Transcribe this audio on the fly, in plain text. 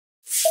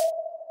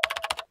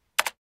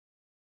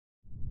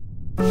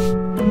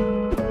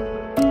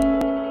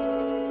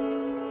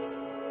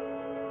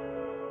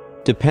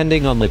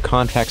Depending on the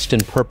context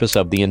and purpose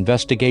of the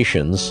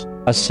investigations,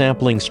 a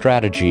sampling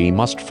strategy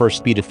must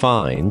first be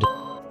defined.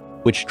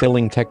 Which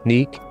drilling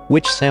technique,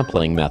 which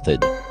sampling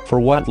method,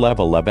 for what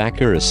level of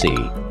accuracy?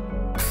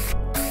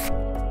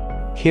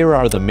 Here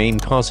are the main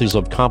causes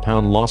of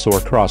compound loss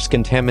or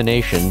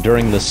cross-contamination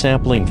during the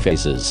sampling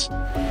phases.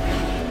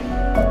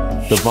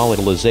 The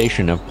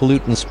volatilization of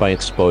pollutants by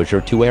exposure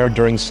to air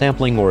during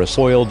sampling or a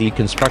soil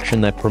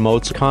deconstruction that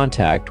promotes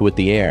contact with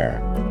the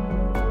air.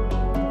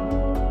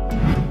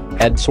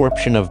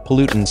 Adsorption of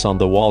pollutants on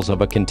the walls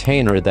of a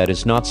container that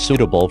is not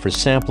suitable for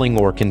sampling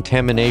or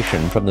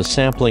contamination from the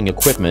sampling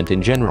equipment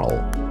in general.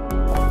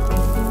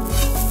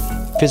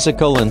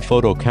 Physical and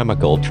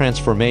photochemical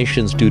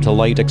transformations due to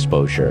light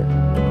exposure.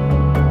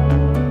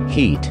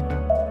 Heat.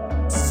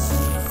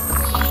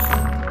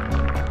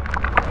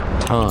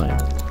 Time.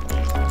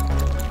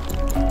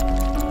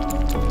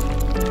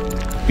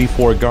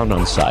 Before gone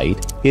on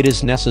site, it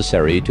is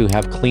necessary to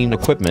have clean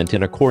equipment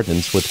in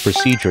accordance with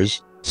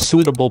procedures,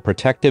 suitable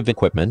protective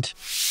equipment,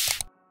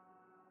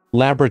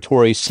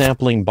 laboratory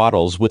sampling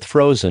bottles with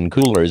frozen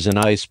coolers and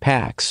ice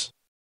packs.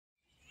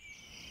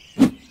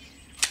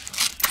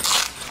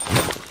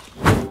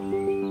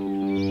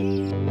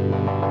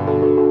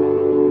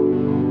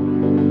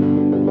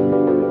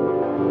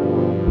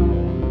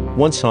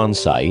 Once on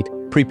site,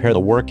 prepare the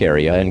work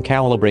area and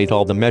calibrate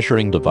all the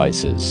measuring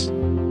devices.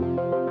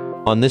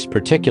 On this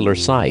particular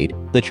site,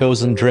 the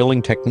chosen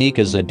drilling technique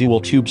is a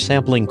dual-tube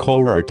sampling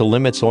corer to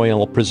limit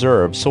soil,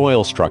 preserve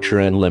soil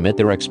structure and limit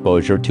their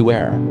exposure to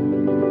air.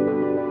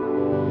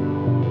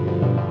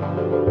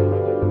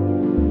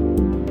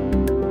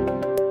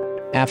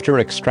 After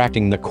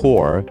extracting the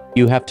core,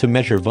 you have to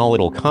measure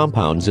volatile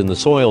compounds in the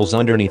soils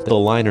underneath the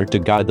liner to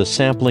guide the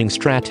sampling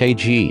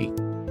strategy.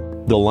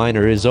 The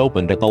liner is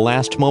opened at the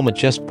last moment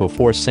just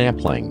before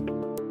sampling.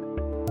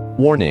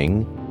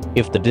 Warning: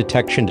 if the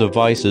detection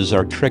devices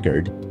are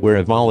triggered, wear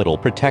a volatile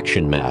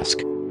protection mask.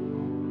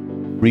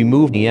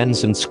 Remove the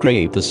ends and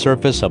scrape the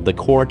surface of the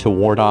core to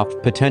ward off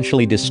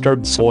potentially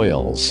disturbed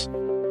soils.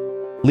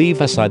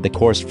 Leave aside the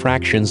coarse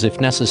fractions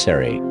if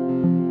necessary.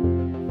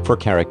 For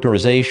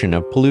characterization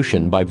of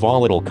pollution by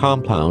volatile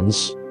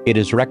compounds, it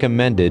is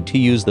recommended to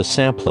use the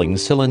sampling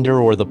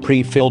cylinder or the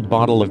pre-filled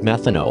bottle of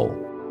methanol.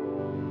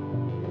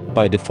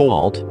 By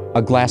default,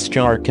 a glass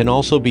jar can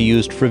also be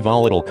used for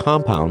volatile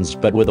compounds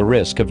but with a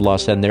risk of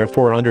loss and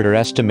therefore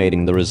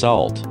underestimating the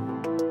result.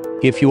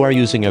 If you are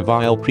using a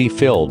vial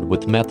pre-filled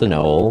with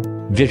methanol,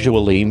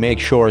 visually make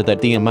sure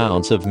that the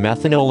amounts of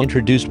methanol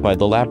introduced by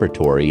the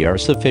laboratory are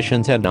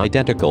sufficient and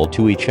identical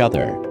to each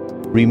other.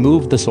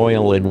 Remove the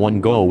soil in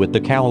one go with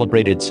the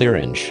calibrated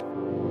syringe.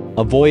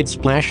 Avoid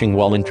splashing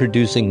while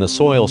introducing the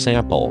soil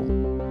sample.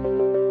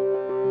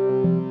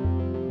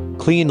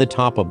 Clean the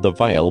top of the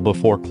vial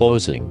before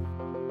closing.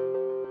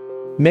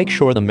 Make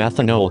sure the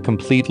methanol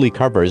completely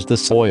covers the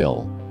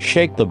soil.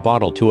 Shake the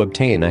bottle to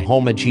obtain a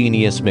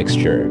homogeneous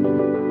mixture.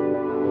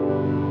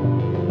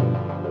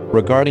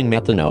 Regarding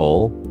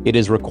methanol, it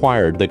is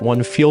required that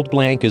one field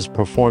blank is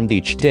performed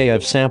each day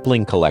of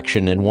sampling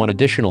collection and one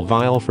additional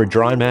vial for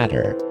dry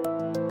matter.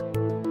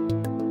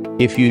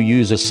 If you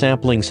use a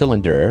sampling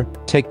cylinder,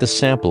 take the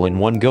sample in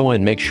one go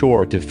and make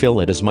sure to fill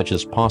it as much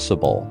as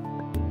possible.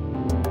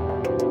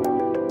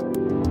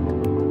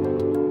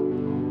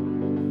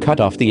 Cut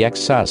off the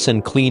excess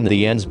and clean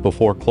the ends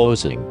before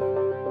closing.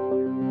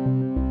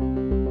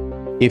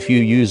 If you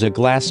use a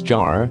glass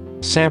jar,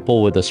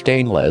 sample with a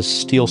stainless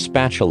steel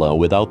spatula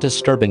without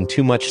disturbing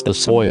too much the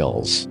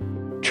soils.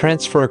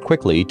 Transfer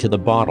quickly to the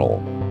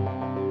bottle.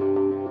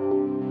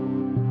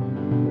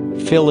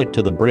 Fill it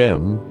to the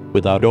brim,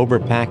 without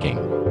overpacking.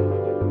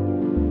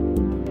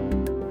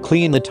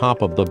 Clean the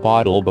top of the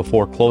bottle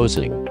before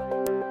closing.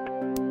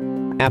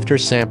 After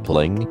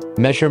sampling,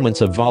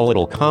 measurements of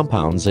volatile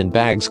compounds in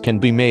bags can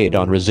be made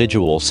on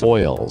residual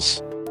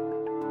soils.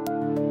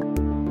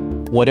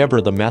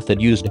 Whatever the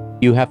method used,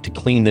 you have to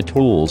clean the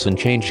tools and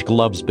change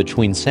gloves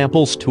between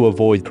samples to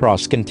avoid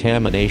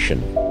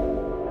cross-contamination.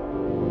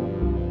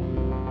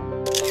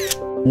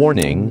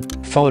 Warning: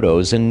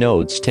 photos and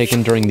notes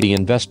taken during the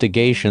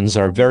investigations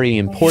are very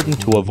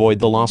important to avoid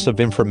the loss of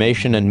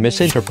information and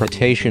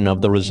misinterpretation of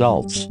the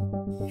results.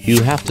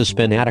 You have to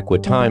spend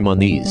adequate time on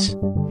these.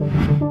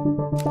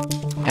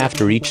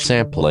 After each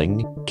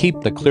sampling, keep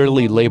the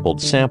clearly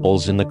labeled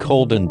samples in the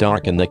cold and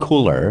dark in the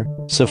cooler,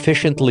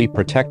 sufficiently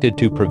protected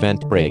to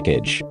prevent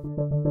breakage.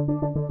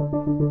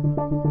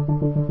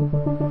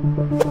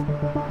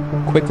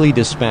 Quickly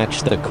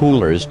dispatch the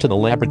coolers to the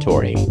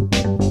laboratory.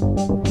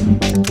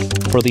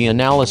 For the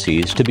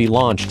analyses to be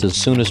launched as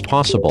soon as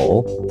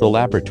possible, the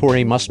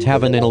laboratory must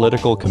have an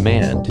analytical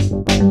command.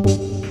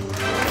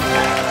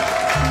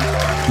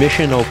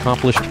 Mission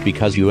accomplished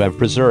because you have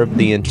preserved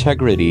the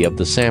integrity of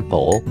the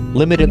sample,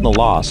 limited the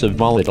loss of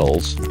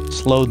volatiles,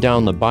 slowed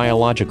down the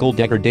biological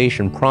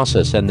degradation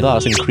process and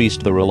thus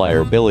increased the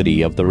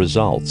reliability of the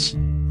results.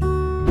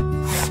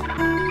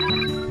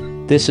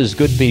 This is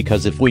good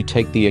because if we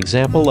take the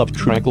example of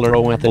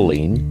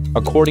trichloroethylene,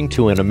 according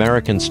to an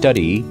American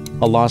study,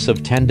 a loss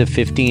of 10 to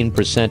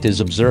 15%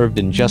 is observed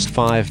in just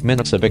 5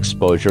 minutes of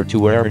exposure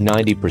to air,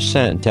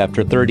 90%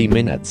 after 30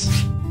 minutes.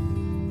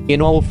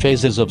 In all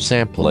phases of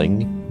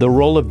sampling, the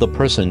role of the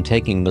person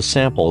taking the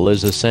sample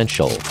is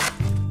essential.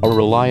 A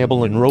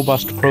reliable and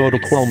robust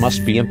protocol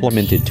must be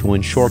implemented to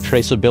ensure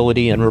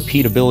traceability and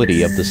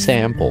repeatability of the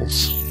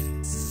samples.